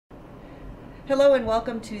Hello and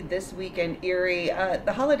welcome to This Week in Erie.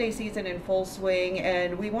 The holiday season in full swing,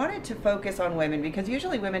 and we wanted to focus on women because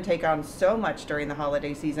usually women take on so much during the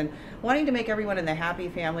holiday season, wanting to make everyone in the happy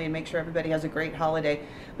family and make sure everybody has a great holiday.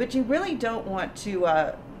 But you really don't want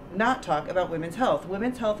to not talk about women's health.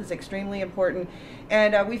 Women's health is extremely important,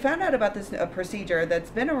 and we found out about this procedure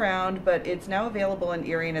that's been around, but it's now available in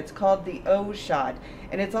Erie, and it's called the O shot,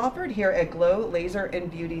 and it's offered here at Glow Laser and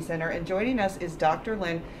Beauty Center. And joining us is Dr.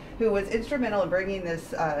 Lynn, who was instrumental in bringing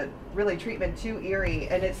this really treatment to Erie.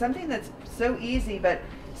 And it's something that's so easy but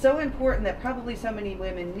so important that probably so many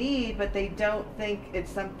women need, but they don't think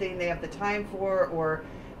it's something they have the time for, or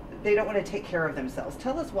they don't want to take care of themselves.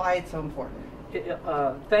 Tell us why it's so important.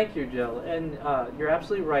 Thank you, Jill. And you're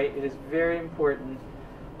absolutely right. It is very important.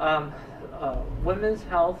 Women's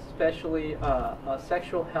health, especially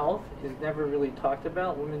sexual health, is never really talked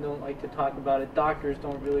about. Women don't like to talk about it. Doctors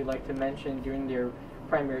don't really like to mention during their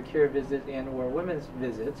primary care visits and or women's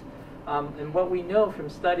visits. And what we know from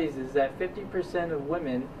studies is that 50% of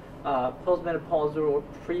women postmenopausal or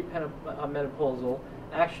pre-menopausal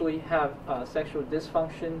actually have sexual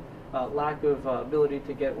dysfunction, lack of ability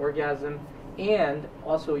to get orgasm, and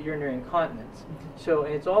also urinary incontinence. So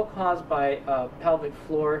and it's all caused by pelvic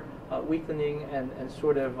floor weakening and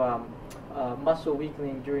sort of muscle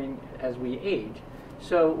weakening as we age.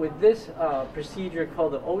 So with this procedure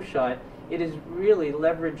called the O shot, it is really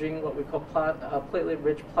leveraging what we call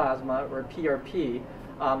platelet-rich plasma, or PRP,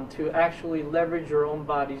 to actually leverage your own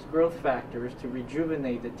body's growth factors to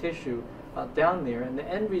rejuvenate the tissue down there. And the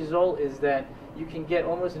end result is that you can get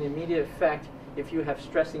almost an immediate effect if you have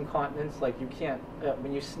stress incontinence, like you can't,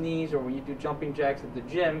 when you sneeze or when you do jumping jacks at the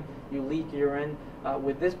gym, you leak urine.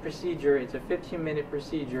 With this procedure, it's a 15-minute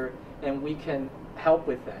procedure, and we can help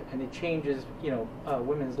with that, and it changes,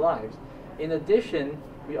 women's lives. In addition,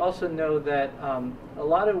 we also know that a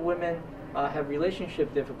lot of women have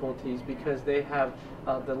relationship difficulties because they have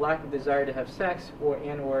the lack of desire to have sex or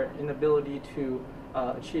inability to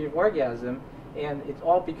achieve orgasm, and it's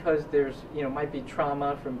all because there's might be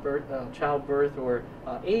trauma from childbirth or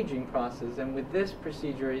aging process. And with this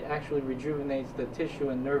procedure, it actually rejuvenates the tissue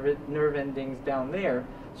and nerve endings down there,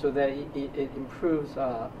 so that it improves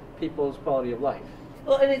people's quality of life.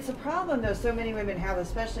 Well, and it's a problem though so many women have,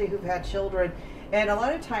 especially who've had children, and a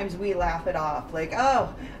lot of times we laugh it off, like,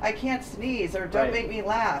 oh, I can't sneeze, or don't make me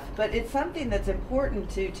laugh. But it's something that's important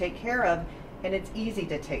to take care of, and it's easy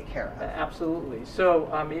to take care of. Absolutely. So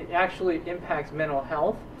it actually impacts mental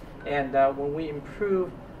health, and when we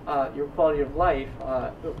improve your quality of life,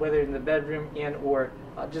 whether in the bedroom and or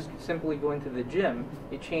just simply going to the gym,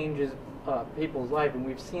 it changes people's life. And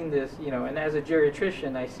we've seen this, and as a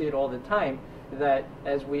geriatrician, I see it all the time, that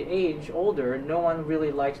as we age older, no one really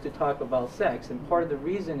likes to talk about sex, and part of the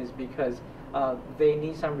reason is because they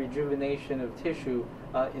need some rejuvenation of tissue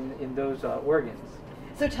in those organs.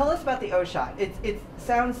 So tell us about the O shot. It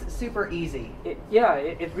sounds super easy.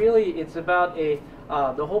 It's about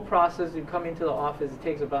the whole process. You come into the office, it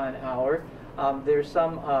takes about an hour. There's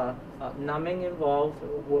some numbing involved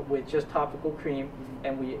with just topical cream,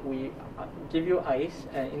 and we give you ice.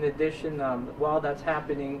 And in addition, while that's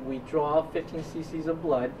happening, we draw 15 cc's of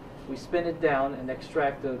blood, we spin it down and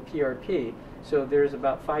extract the PRP. So there's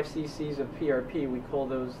about 5 cc's of PRP. We call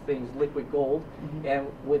those things liquid gold. And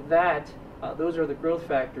with that, those are the growth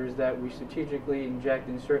factors that we strategically inject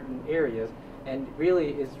in certain areas. And really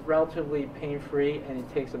it's relatively pain-free, and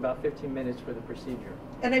it takes about 15 minutes for the procedure.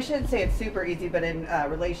 And I shouldn't say it's super easy, but in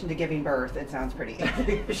relation to giving birth, it sounds pretty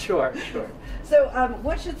easy. Sure. So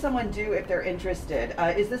what should someone do if they're interested?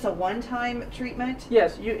 Is this a one-time treatment?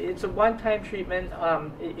 Yes, it's a one-time treatment.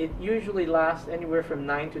 It usually lasts anywhere from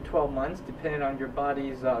 9 to 12 months, depending on your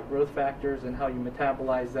body's growth factors and how you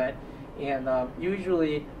metabolize that. And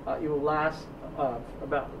usually it will last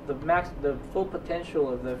about the full potential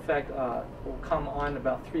of the effect will come on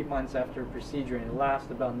about 3 months after a procedure, and it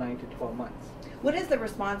lasts about 9 to 12 months. What has the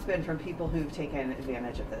response been from people who've taken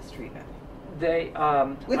advantage of this treatment? They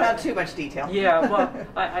without too much detail. Yeah, well,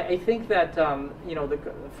 I think that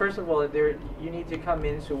first of all, you need to come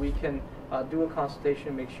in so we can do a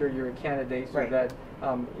consultation, make sure you're a candidate, so that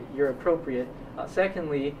you're appropriate.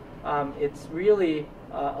 Secondly, it's really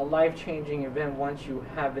a life-changing event once you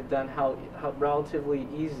have it done, how relatively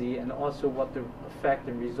easy, and also what the effect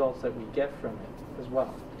and results that we get from it as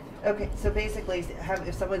well. Okay, so basically,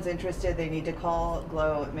 if someone's interested, they need to call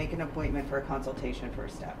Glow, make an appointment for a consultation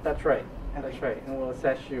first step. That's right. Okay. That's right, and we'll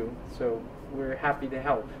assess you. So we're happy to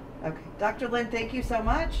help. Okay, Dr. Lynn, thank you so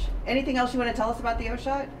much. Anything else you want to tell us about the O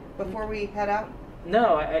shot before we head out?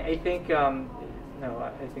 No, I think no,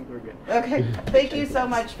 I think we're good. Okay, thank you so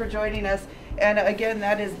much for joining us. And again,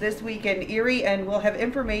 that is this week in Erie, and we'll have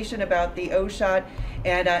information about the O shot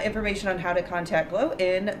and information on how to contact Glow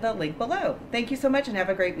in the link below. Thank you so much and have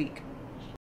a great week.